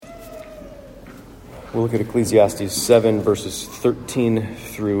We'll look at Ecclesiastes 7, verses 13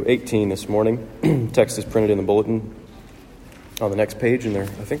 through 18 this morning. Text is printed in the bulletin on the next page, and there,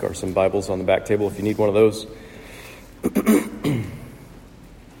 I think, are some Bibles on the back table if you need one of those.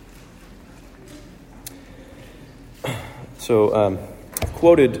 I've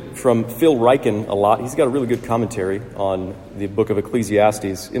quoted from Phil Ryken a lot. He's got a really good commentary on the book of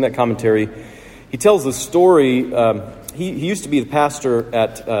Ecclesiastes. In that commentary, he tells the story. He used to be the pastor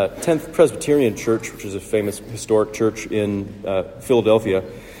at 10th Presbyterian Church, which is a famous historic church in Philadelphia.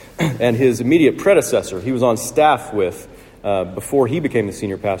 And his immediate predecessor, he was on staff with, before he became the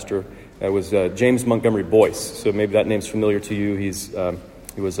senior pastor, was James Montgomery Boyce. So maybe that name's familiar to you. He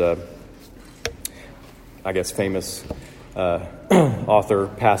was a, famous author,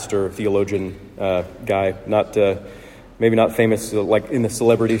 pastor, theologian guy. Maybe not famous like in the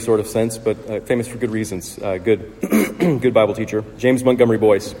celebrity sort of sense, but famous for good reasons. Good Bible teacher, James Montgomery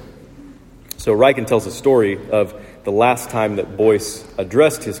Boyce. So Ryken tells a story of the last time that Boyce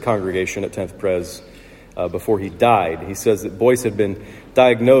addressed his congregation at 10th Pres before he died. He says that Boyce had been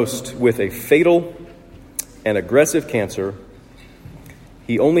diagnosed with a fatal and aggressive cancer.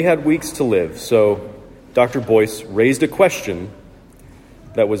 He only had weeks to live, so Dr. Boyce raised a question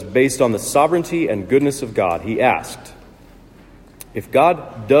that was based on the sovereignty and goodness of God. He asked, if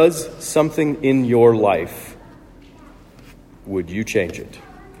God does something in your life, would you change it?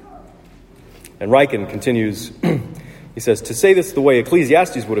 And Ryken continues, he says, to say this the way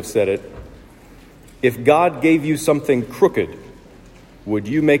Ecclesiastes would have said it, if God gave you something crooked, would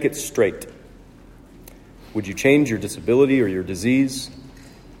you make it straight? Would you change your disability or your disease?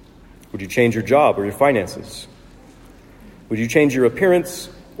 Would you change your job or your finances? Would you change your appearance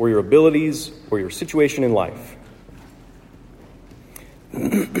or your abilities or your situation in life?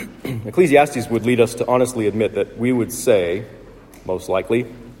 Ecclesiastes would lead us to honestly admit that we would say, most likely,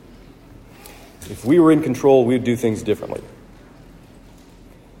 if we were in control, we would do things differently.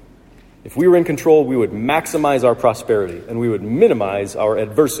 If we were in control, we would maximize our prosperity and we would minimize our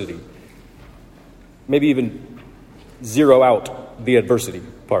adversity. Maybe even zero out the adversity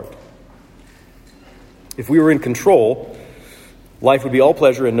part. If we were in control, life would be all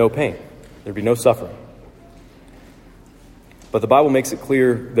pleasure and no pain. There'd be no suffering. But the Bible makes it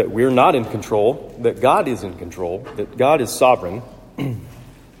clear that we're not in control, that God is in control, that God is sovereign.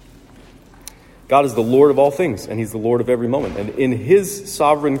 God is the Lord of all things, and He's the Lord of every moment. And in His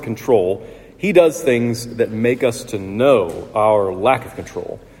sovereign control, He does things that make us to know our lack of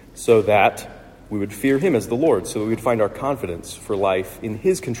control, so that we would fear Him as the Lord, so that we would find our confidence for life in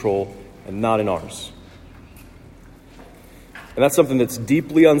His control and not in ours. And that's something that's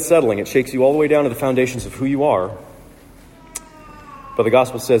deeply unsettling. It shakes you all the way down to the foundations of who you are. But the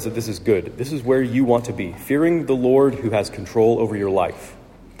gospel says that this is good. This is where you want to be. Fearing the Lord who has control over your life.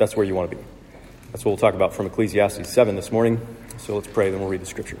 That's where you want to be. That's what we'll talk about from Ecclesiastes 7 this morning. So let's pray, then we'll read the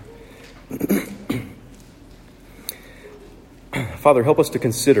scripture. Father, help us to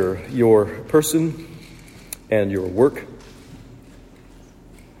consider your person and your work,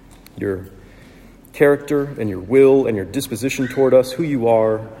 your character and your will and your disposition toward us, who you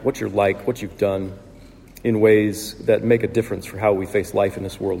are, what you're like, what you've done, in ways that make a difference for how we face life in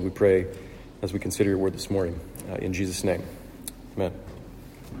this world. We pray as we consider your word this morning. In Jesus' name, amen.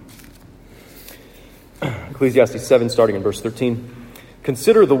 Ecclesiastes 7, starting in verse 13.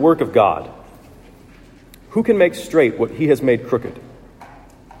 Consider the work of God. Who can make straight what he has made crooked?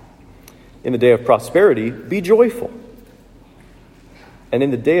 In the day of prosperity, be joyful. And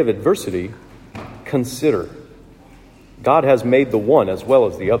in the day of adversity, consider. God has made the one as well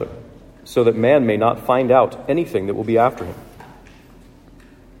as the other, so that man may not find out anything that will be after him.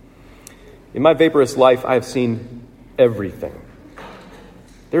 In my vaporous life, I have seen everything.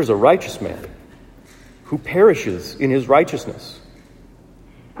 There's a righteous man who perishes in his righteousness.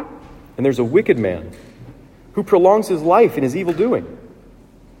 And there's a wicked man who prolongs his life in his evil doing.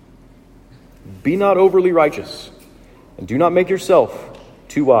 Be not overly righteous, and do not make yourself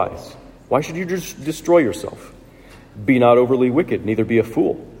too wise. Why should you just destroy yourself? Be not overly wicked, neither be a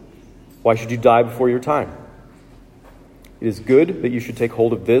fool. Why should you die before your time? It is good that you should take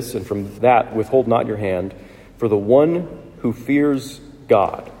hold of this, and from that withhold not your hand, for the one who fears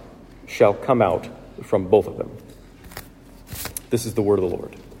God shall come out from both of them. This is the word of the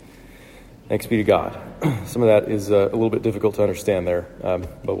Lord. Thanks be to God. Some of that is a little bit difficult to understand there,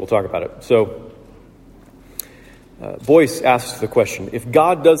 but we'll talk about it. So, Boyce asks the question, if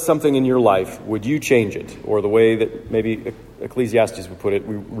God does something in your life, would you change it? Or the way that maybe Ecclesiastes would put it,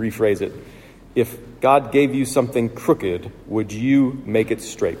 we rephrase it. If God gave you something crooked, would you make it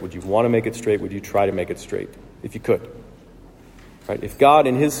straight? Would you want to make it straight? Would you try to make it straight? If you could. Right? If God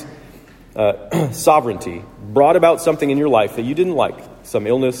in his sovereignty brought about something in your life that you didn't like, some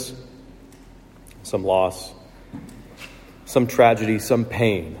illness, some loss, some tragedy, some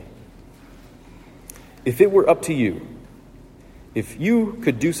pain. If it were up to you, if you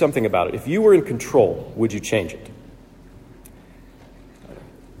could do something about it, if you were in control, would you change it?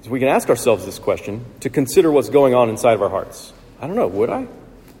 So we can ask ourselves this question to consider what's going on inside of our hearts. I don't know, would I?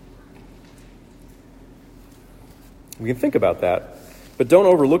 We can think about that, but don't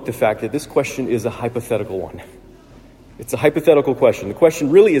overlook the fact that this question is a hypothetical one. It's a hypothetical question. The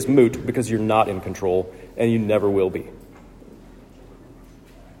question really is moot because you're not in control and you never will be.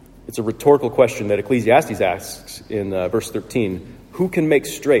 It's a rhetorical question that Ecclesiastes asks in verse 13. Who can make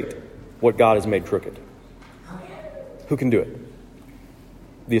straight what God has made crooked? Who can do it?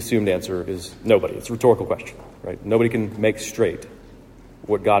 The assumed answer is nobody. It's a rhetorical question, right? Nobody can make straight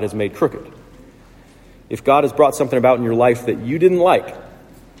what God has made crooked. If God has brought something about in your life that you didn't like,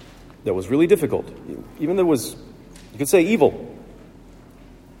 that was really difficult, even that was, you could say, evil,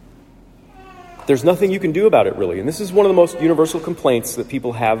 there's nothing you can do about it, really. And this is one of the most universal complaints that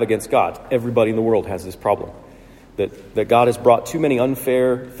people have against God. Everybody in the world has this problem. That God has brought too many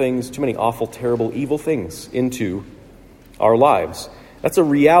unfair things, too many awful, terrible, evil things into our lives. That's a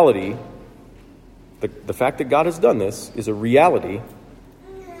reality. The fact that God has done this is a reality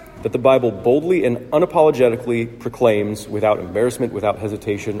that the Bible boldly and unapologetically proclaims without embarrassment, without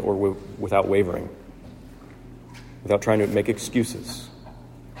hesitation, or without wavering, without trying to make excuses.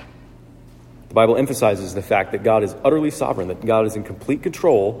 The Bible emphasizes the fact that God is utterly sovereign, that God is in complete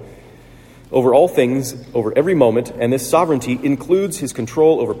control over all things, over every moment, and this sovereignty includes his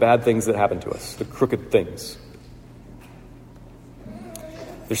control over bad things that happen to us, the crooked things.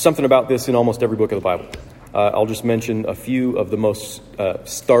 There's something about this in almost every book of the Bible. I'll just mention a few of the most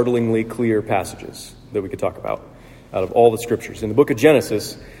startlingly clear passages that we could talk about out of all the scriptures. In the book of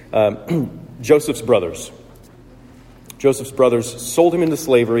Genesis, Joseph's brothers sold him into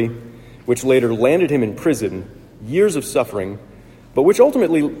slavery, which later landed him in prison, years of suffering, but which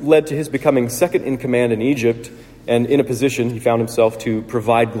ultimately led to his becoming second in command in Egypt, and in a position he found himself to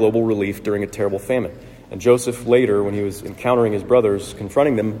provide global relief during a terrible famine. And Joseph later, when he was encountering his brothers,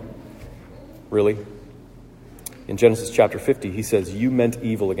 confronting them, really, in Genesis chapter 50, he says, "You meant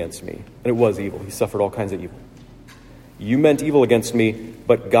evil against me." And it was evil. He suffered all kinds of evil. "You meant evil against me,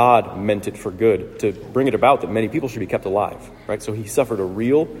 but God meant it for good, to bring it about that many people should be kept alive." Right? So he suffered a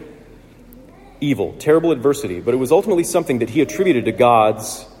real evil, terrible adversity, but it was ultimately something that he attributed to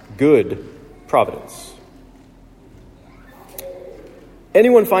God's good providence.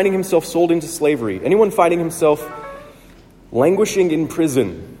 Anyone finding himself sold into slavery, anyone finding himself languishing in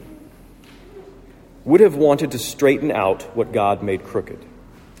prison, would have wanted to straighten out what God made crooked.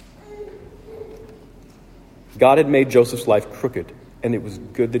 God had made Joseph's life crooked, and it was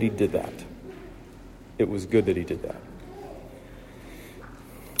good that he did that. It was good that he did that.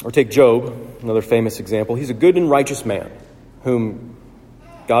 Or take Job, another famous example. He's a good and righteous man whom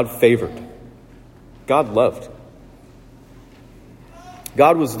God favored. God loved.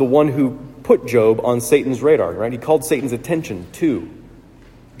 God was the one who put Job on Satan's radar, right? He called Satan's attention to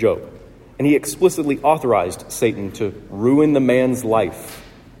Job. And he explicitly authorized Satan to ruin the man's life.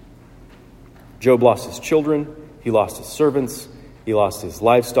 Job lost his children. He lost his servants. He lost his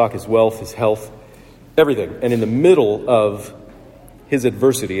livestock, his wealth, his health, everything. And in the middle of his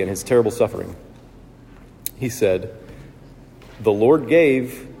adversity and his terrible suffering, he said, "The Lord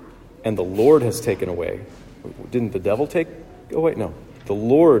gave, and the Lord has taken away." Didn't the devil take away? No. The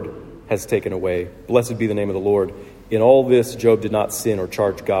Lord has taken away. Blessed be the name of the Lord. In all this, Job did not sin or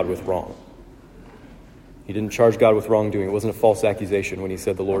charge God with wrong. He didn't charge God with wrongdoing. It wasn't a false accusation when he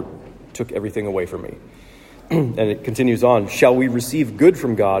said, "The Lord took everything away from me." And it continues on. "Shall we receive good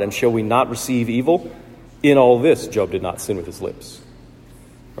from God, and shall we not receive evil? In all this, Job did not sin with his lips."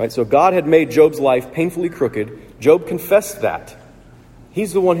 Right? So God had made Job's life painfully crooked. Job confessed that.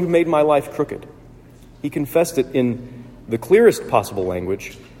 He's the one who made my life crooked. He confessed it in the clearest possible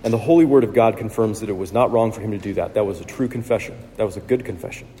language, and the holy word of God confirms that it was not wrong for him to do that. That was a true confession. That was a good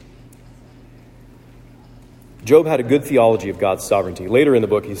confession. Job had a good theology of God's sovereignty. Later in the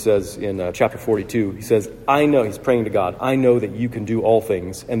book, he says in chapter 42, he says, "I know," he's praying to God, "I know that you can do all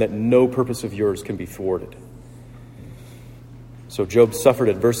things and that no purpose of yours can be thwarted." So Job suffered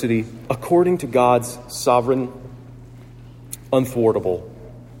adversity according to God's sovereign, unthwartable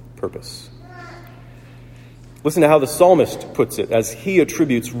purpose. Listen to how the psalmist puts it as he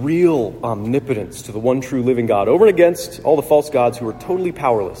attributes real omnipotence to the one true living God over and against all the false gods who are totally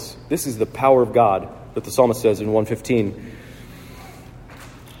powerless. This is the power of God that the psalmist says in 115.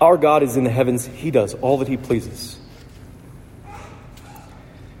 "Our God is in the heavens. He does all that he pleases."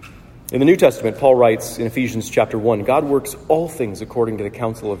 In the New Testament, Paul writes in Ephesians chapter 1, God works all things according to the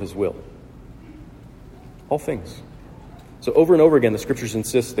counsel of his will. All things. So over and over again, the Scriptures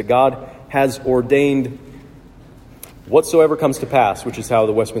insist that God has ordained whatsoever comes to pass, which is how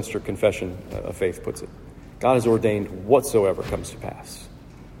the Westminster Confession of Faith puts it. God has ordained whatsoever comes to pass.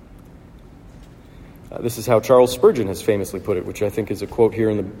 This is how Charles Spurgeon has famously put it, which I think is a quote here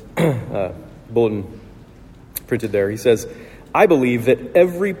in the bulletin printed there. He says, I believe that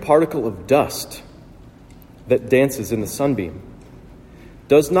every particle of dust that dances in the sunbeam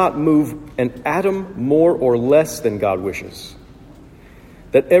does not move an atom more or less than God wishes.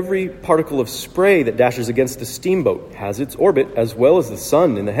 That every particle of spray that dashes against a steamboat has its orbit as well as the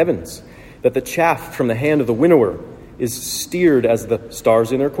sun in the heavens. That the chaff from the hand of the winnower is steered as the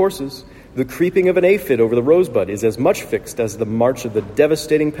stars in their courses. The creeping of an aphid over the rosebud is as much fixed as the march of the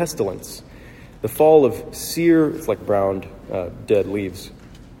devastating pestilence. The fall of sere, it's like browned, dead leaves,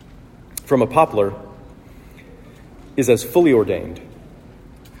 from a poplar is as fully ordained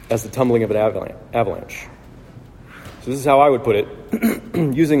as the tumbling of an avalanche. So this is how I would put it.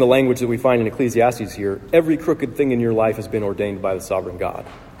 Using the language that we find in Ecclesiastes here, every crooked thing in your life has been ordained by the sovereign God.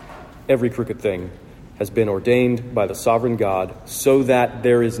 Every crooked thing has been ordained by the sovereign God so that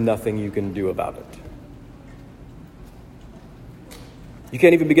there is nothing you can do about it. You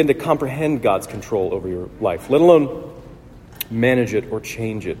can't even begin to comprehend God's control over your life, let alone manage it or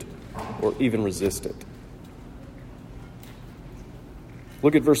change it or even resist it.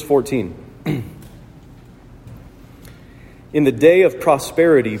 Look at verse 14. In the day of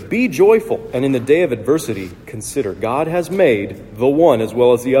prosperity, be joyful, and in the day of adversity, consider. God has made the one as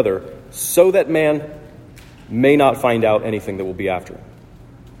well as the other, so that man may not find out anything that will be after him.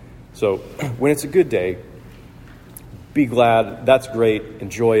 So, when it's a good day, be glad. That's great.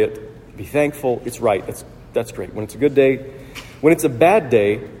 Enjoy it. Be thankful. It's right. That's great. When it's a good day. When it's a bad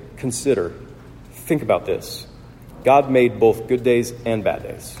day, consider. Think about this. God made both good days and bad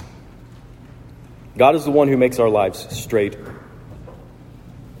days. God is the one who makes our lives straight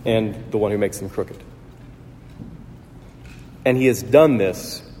and the one who makes them crooked. And he has done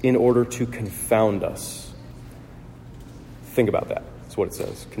this in order to confound us. Think about that. That's what it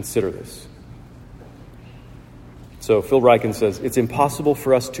says. Consider this. So Phil Ryken says, it's impossible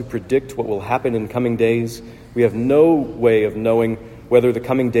for us to predict what will happen in coming days. We have no way of knowing whether the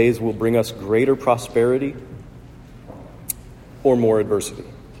coming days will bring us greater prosperity or more adversity.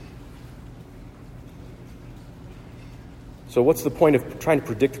 So what's the point of trying to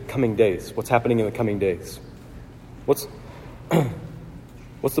predict coming days? What's happening in the coming days? What's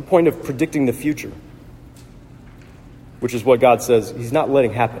the point of predicting the future? Which is what God says he's not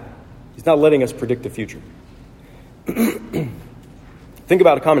letting happen. He's not letting us predict the future. Think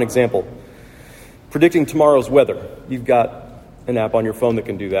about a common example. Predicting tomorrow's weather. You've got an app on your phone that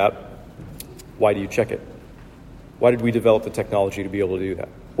can do that. Why do you check it? Why did we develop the technology to be able to do that?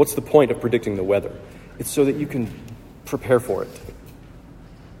 What's the point of predicting the weather? It's so that you can prepare for it.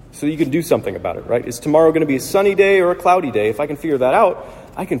 So that you can do something about it, right? Is tomorrow going to be a sunny day or a cloudy day? If I can figure that out,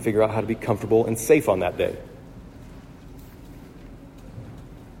 I can figure out how to be comfortable and safe on that day.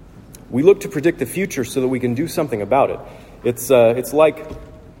 We look to predict the future so that we can do something about it. It's like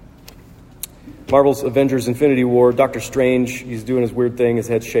Marvel's Avengers Infinity War. Doctor Strange, he's doing his weird thing, his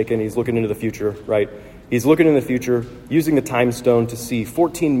head's shaking, he's looking into the future, right? He's looking in the future, using the time stone to see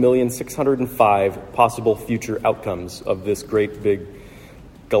 14,605 possible future outcomes of this great big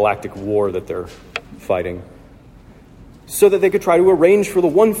galactic war that they're fighting, so that they could try to arrange for the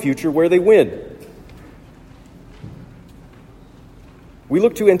one future where they win. We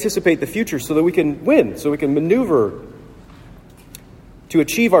look to anticipate the future so that we can win, so we can maneuver to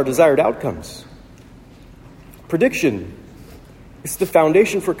achieve our desired outcomes. Prediction is the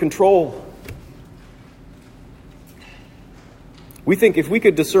foundation for control. We think if we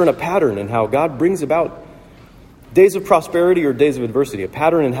could discern a pattern in how God brings about days of prosperity or days of adversity, a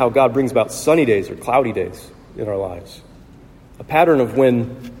pattern in how God brings about sunny days or cloudy days in our lives, a pattern of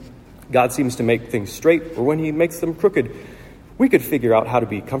when God seems to make things straight or when he makes them crooked, we could figure out how to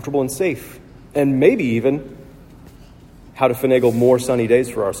be comfortable and safe, and maybe even how to finagle more sunny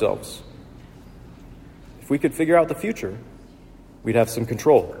days for ourselves. If we could figure out the future, we'd have some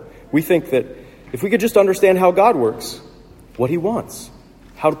control. We think that if we could just understand how God works, what he wants,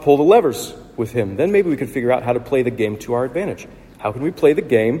 how to pull the levers with him, then maybe we could figure out how to play the game to our advantage. How can we play the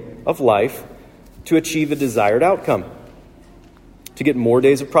game of life to achieve the desired outcome? To get more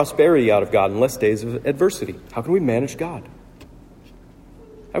days of prosperity out of God and less days of adversity? How can we manage God?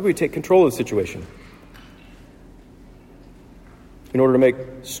 How can we take control of the situation in order to make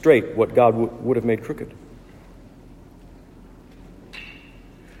straight what God would have made crooked?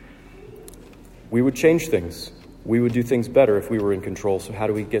 We would change things. We would do things better if we were in control. So how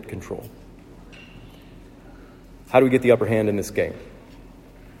do we get control? How do we get the upper hand in this game?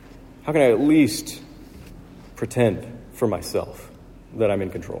 How can I at least pretend for myself that I'm in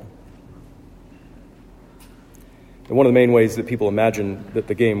control? And one of the main ways that people imagine that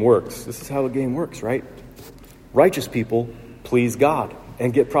the game works, this is how the game works, right? Righteous people please God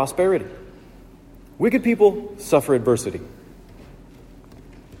and get prosperity. Wicked people suffer adversity.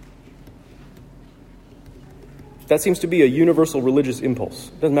 That seems to be a universal religious impulse.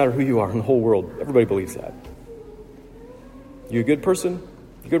 It doesn't matter who you are in the whole world. Everybody believes that. You're a good person,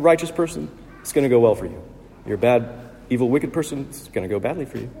 a good righteous person, it's going to go well for you. You're a bad, evil, wicked person, it's going to go badly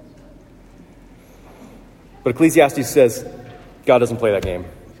for you. But Ecclesiastes says God doesn't play that game.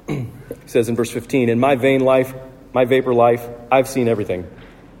 He says in verse 15, in my vain life, my vapor life, I've seen everything.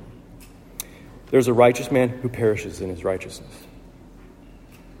 There's a righteous man who perishes in his righteousness.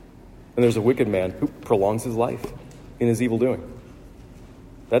 And there's a wicked man who prolongs his life in his evil doing.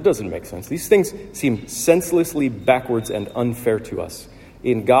 That doesn't make sense. These things seem senselessly backwards and unfair to us.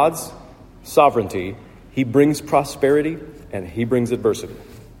 In God's sovereignty, he brings prosperity and he brings adversity.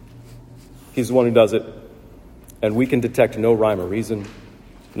 He's the one who does it. And we can detect no rhyme or reason,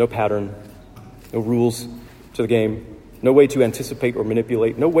 no pattern, no rules to the game, no way to anticipate or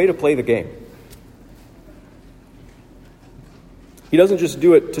manipulate, no way to play the game. He doesn't just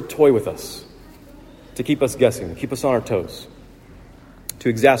do it to toy with us, to keep us guessing, to keep us on our toes, to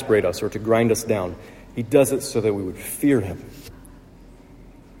exasperate us or to grind us down. He does it so that we would fear him.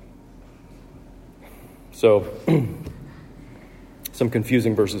 So, some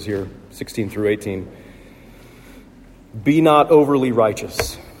confusing verses here, 16 through 18. Be not overly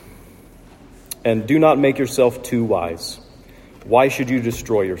righteous, and do not make yourself too wise. Why should you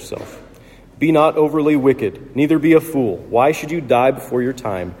destroy yourself? Be not overly wicked, neither be a fool. Why should you die before your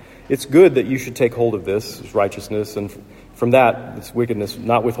time? It's good that you should take hold of this righteousness, and from that, this wickedness,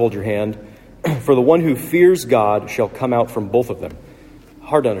 not withhold your hand. For the one who fears God shall come out from both of them.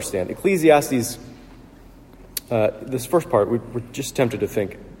 Hard to understand. Ecclesiastes, this first part, we're just tempted to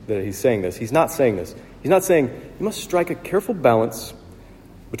think that he's saying this. He's not saying this. He's not saying you must strike a careful balance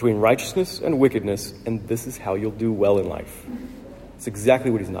between righteousness and wickedness, and this is how you'll do well in life. It's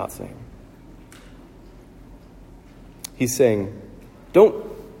exactly what he's not saying. He's saying, don't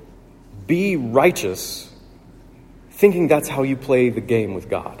be righteous thinking that's how you play the game with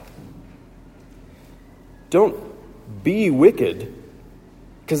God. Don't be wicked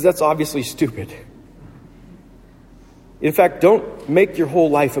because that's obviously stupid. In fact, don't make your whole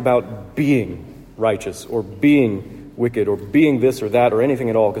life about being righteous or being wicked or being this or that or anything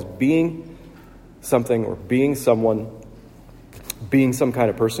at all, because being something or being someone, being some kind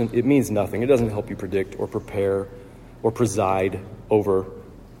of person, it means nothing. It doesn't help you predict or prepare or preside over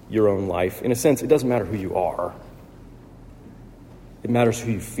your own life. In a sense, it doesn't matter who you are. It matters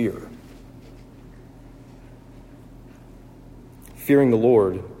who you fear. Fearing the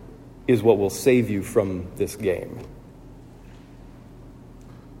Lord is what will save you from this game.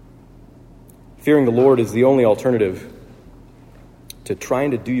 Fearing the Lord is the only alternative to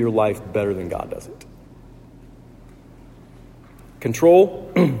trying to do your life better than God does it.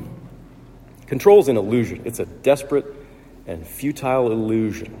 Control is an illusion. It's a desperate and futile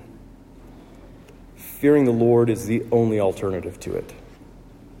illusion. Fearing the Lord is the only alternative to it.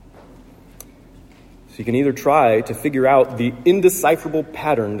 So you can either try to figure out the indecipherable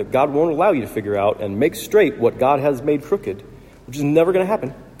pattern that God won't allow you to figure out and make straight what God has made crooked, which is never going to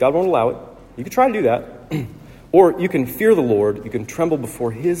happen. God won't allow it. You can try to do that. Or you can fear the Lord. You can tremble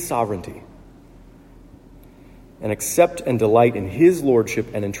before his sovereignty and accept and delight in his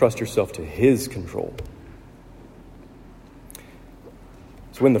lordship and entrust yourself to his control.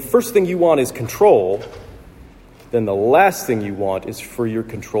 So when the first thing you want is control, then the last thing you want is for your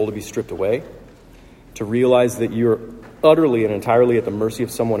control to be stripped away, to realize that you're utterly and entirely at the mercy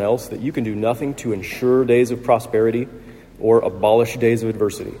of someone else, that you can do nothing to ensure days of prosperity or abolish days of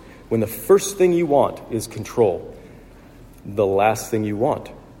adversity. When the first thing you want is control, the last thing you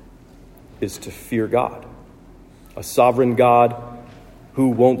want is to fear God. A sovereign God who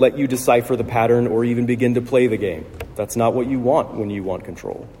won't let you decipher the pattern or even begin to play the game. That's not what you want when you want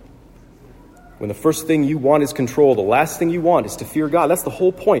control. When the first thing you want is control, the last thing you want is to fear God. That's the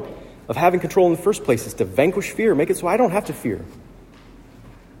whole point of having control in the first place, is to vanquish fear, make it so I don't have to fear.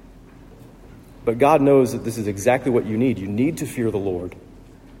 But God knows that this is exactly what you need. You need to fear the Lord,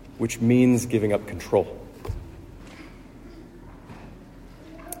 which means giving up control.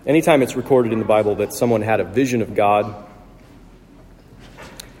 Anytime it's recorded in the Bible that someone had a vision of God,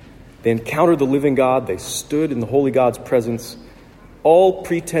 they encountered the living God, they stood in the holy God's presence, all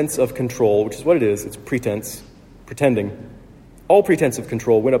pretense of control, which is what it is, it's pretense, pretending, all pretense of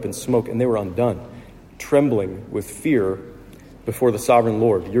control went up in smoke, and they were undone, trembling with fear before the sovereign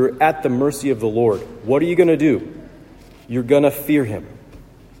Lord. You're at the mercy of the Lord. What are you going to do? You're going to fear him.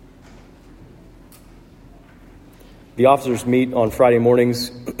 The officers meet on Friday mornings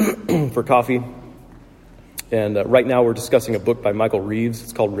for coffee. And right now we're discussing a book by Michael Reeves.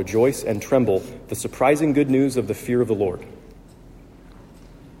 It's called Rejoice and Tremble, The Surprising Good News of the Fear of the Lord.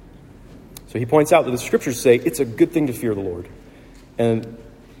 So he points out that the scriptures say it's a good thing to fear the Lord. And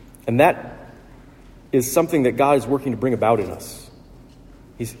that is something that God is working to bring about in us.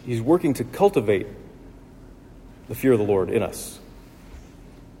 He's working to cultivate the fear of the Lord in us.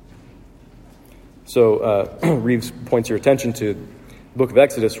 So Reeves points your attention to the book of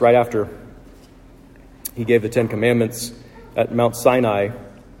Exodus right after he gave the Ten Commandments at Mount Sinai.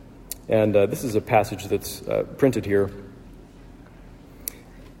 And this is a passage that's printed here.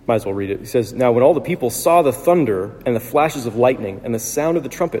 Might as well read it. He says, "Now when all the people saw the thunder and the flashes of lightning and the sound of the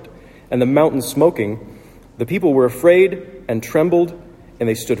trumpet and the mountain smoking, the people were afraid and trembled, and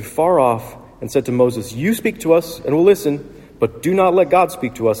they stood far off and said to Moses, 'You speak to us and we'll listen, but do not let God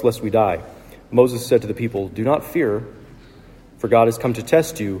speak to us lest we die.' Moses said to the people, 'Do not fear, for God has come to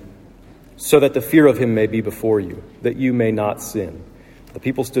test you, so that the fear of him may be before you, that you may not sin.' The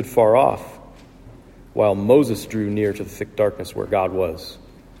people stood far off, while Moses drew near to the thick darkness where God was."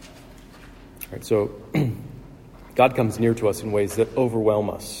 All right, so God comes near to us in ways that overwhelm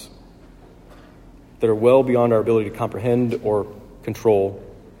us, that are well beyond our ability to comprehend or control,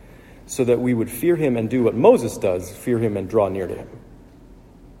 so that we would fear him and do what Moses does, fear him and draw near to him.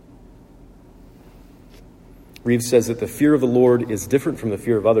 Reeves says that the fear of the Lord is different from the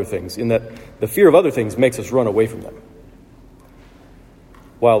fear of other things, in that the fear of other things makes us run away from them,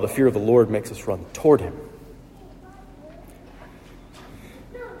 while the fear of the Lord makes us run toward him.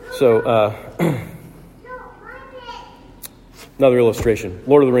 So, another illustration.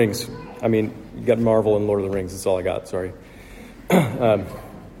 Lord of the Rings. I mean, you got Marvel and Lord of the Rings. That's all I got, sorry.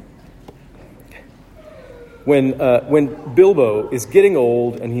 When Bilbo is getting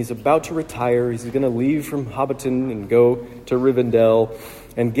old and he's about to retire, he's going to leave from Hobbiton and go to Rivendell,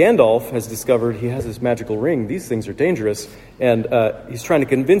 and Gandalf has discovered he has this magical ring. These things are dangerous, and he's trying to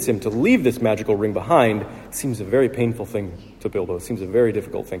convince him to leave this magical ring behind. It seems a very painful thing to Bilbo. It seems a very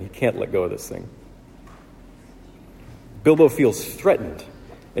difficult thing. He can't let go of this thing. Bilbo feels threatened,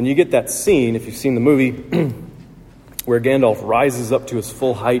 and you get that scene, if you've seen the movie, where Gandalf rises up to his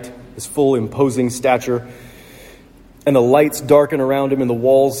full height, his full imposing stature, and the lights darken around him and the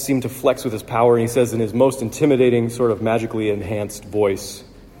walls seem to flex with his power. And he says in his most intimidating, sort of magically enhanced voice,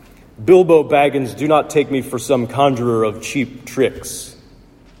 "Bilbo Baggins, do not take me for some conjurer of cheap tricks.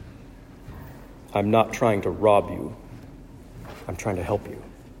 I'm not trying to rob you. I'm trying to help you."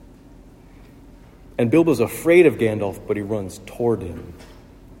 And Bilbo's afraid of Gandalf, but he runs toward him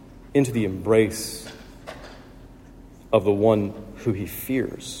into the embrace of the one who he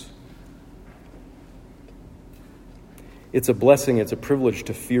fears. It's a blessing, it's a privilege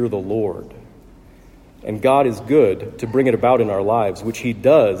to fear the Lord. And God is good to bring it about in our lives, which he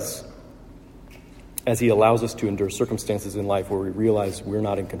does as he allows us to endure circumstances in life where we realize we're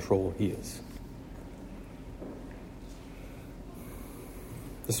not in control, he is.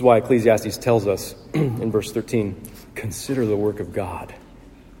 This is why Ecclesiastes tells us in verse 13, consider the work of God.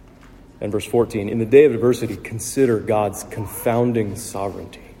 And verse 14, in the day of adversity, consider God's confounding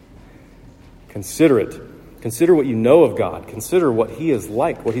sovereignty. Consider it. Consider what you know of God. Consider what he is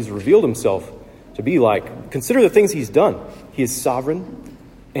like, what he's revealed himself to be like. Consider the things he's done. He is sovereign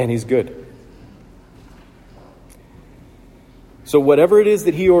and he's good. So whatever it is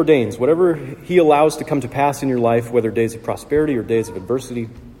that he ordains, whatever he allows to come to pass in your life, whether days of prosperity or days of adversity,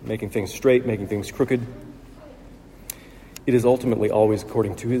 making things straight, making things crooked, it is ultimately always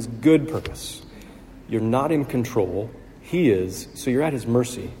according to his good purpose. You're not in control. He is, so you're at his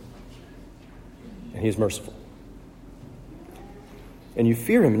mercy. And he is merciful. And you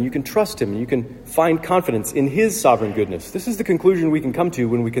fear him, and you can trust him, and you can find confidence in his sovereign goodness. This is the conclusion we can come to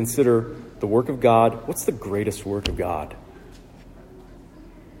when we consider the work of God. What's the greatest work of God?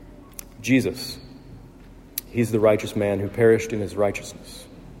 Jesus. He's the righteous man who perished in his righteousness.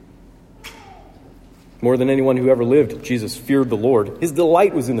 More than anyone who ever lived, Jesus feared the Lord. His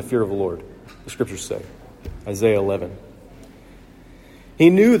delight was in the fear of the Lord, the scriptures say. Isaiah 11. He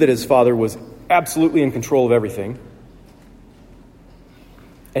knew that his Father was absolutely in control of everything.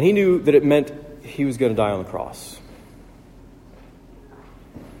 And he knew that it meant he was going to die on the cross.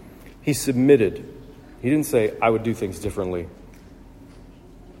 He submitted. He didn't say, I would do things differently.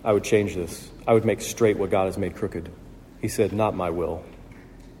 I would change this. I would make straight what God has made crooked. he said, "Not my will,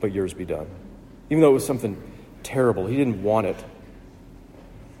 but yours be done." Even though it was something terrible, he didn't want it.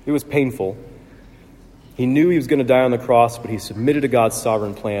 It was painful. He knew he was going to die on the cross, but he submitted to God's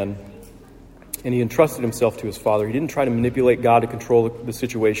sovereign plan, and he entrusted himself to his Father. He didn't try to manipulate God to control the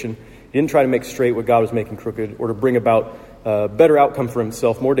situation. He didn't try to make straight what God was making crooked or to bring about a better outcome for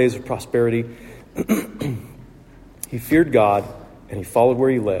himself, more days of prosperity. He feared God, and he followed where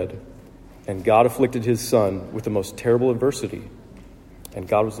he led, and God afflicted his Son with the most terrible adversity, and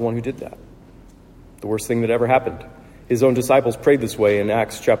God was the one who did that. The worst thing that ever happened. His own disciples prayed this way in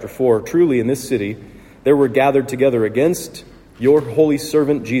Acts chapter 4. "Truly in this city there were gathered together against your holy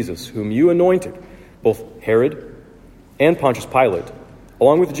servant Jesus, whom you anointed, both Herod and Pontius Pilate,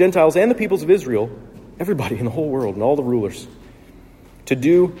 along with the Gentiles and the peoples of Israel," everybody in the whole world and all the rulers, "to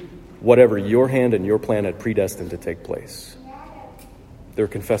do whatever your hand and your plan had predestined to take place." They're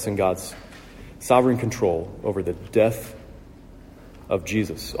confessing God's sovereign control over the death of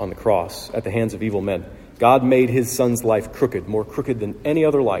Jesus on the cross at the hands of evil men. God made his Son's life crooked, more crooked than any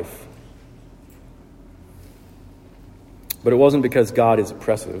other life. But it wasn't because God is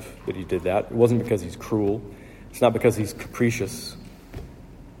oppressive that he did that. It wasn't because he's cruel. It's not because he's capricious.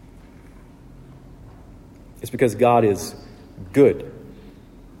 It's because God is good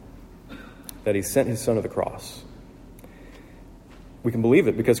that he sent his Son to the cross. We can believe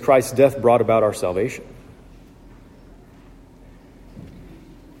it because Christ's death brought about our salvation.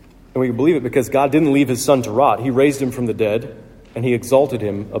 And we can believe it because God didn't leave his Son to rot. He raised him from the dead, and he exalted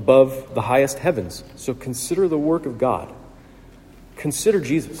him above the highest heavens. So consider the work of God. Consider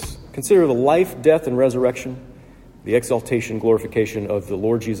Jesus. Consider the life, death, and resurrection, the exaltation, glorification of the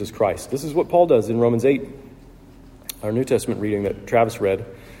Lord Jesus Christ. This is what Paul does in Romans 8, our New Testament reading that Travis read,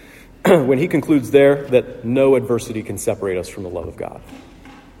 when he concludes there that no adversity can separate us from the love of God.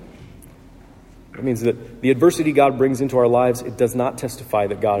 It means that the adversity God brings into our lives, it does not testify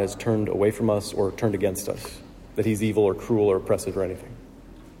that God has turned away from us or turned against us, that he's evil or cruel or oppressive or anything.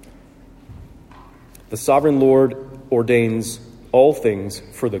 The sovereign Lord ordains all things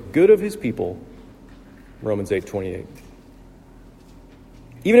for the good of his people, Romans 8:28.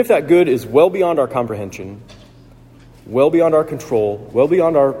 Even if that good is well beyond our comprehension, well beyond our control, well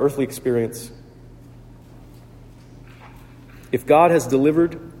beyond our earthly experience, if God has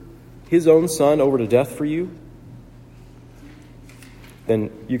delivered his own Son over to death for you, then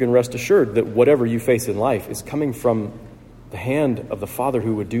you can rest assured that whatever you face in life is coming from the hand of the Father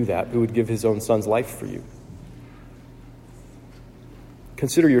who would do that, who would give his own Son's life for you.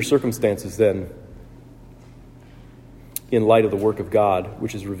 Consider your circumstances then in light of the work of God,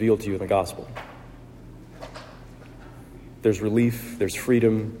 which is revealed to you in the gospel. There's relief, there's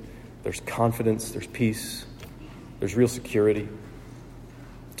freedom, there's confidence, there's peace, there's real security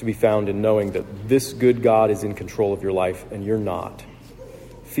to be found in knowing that this good God is in control of your life and you're not.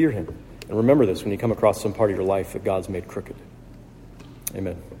 Fear him. And remember this when you come across some part of your life that God's made crooked.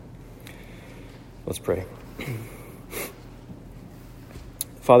 Amen. Let's pray.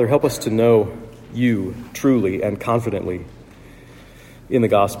 Father, help us to know you truly and confidently in the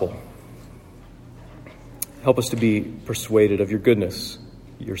gospel. Help us to be persuaded of your goodness,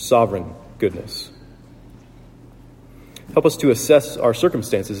 your sovereign goodness. Help us to assess our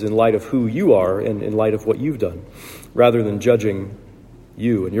circumstances in light of who you are and in light of what you've done, rather than judging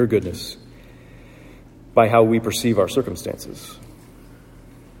you and your goodness by how we perceive our circumstances.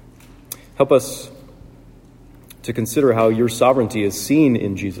 Help us to consider how your sovereignty is seen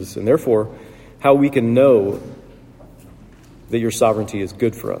in Jesus, and therefore how we can know that your sovereignty is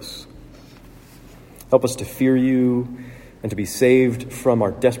good for us. Help us to fear you and to be saved from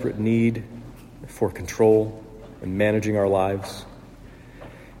our desperate need for control and managing our lives.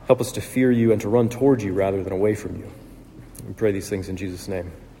 Help us to fear you and to run toward you rather than away from you. We pray these things in Jesus'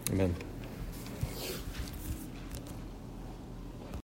 name. Amen.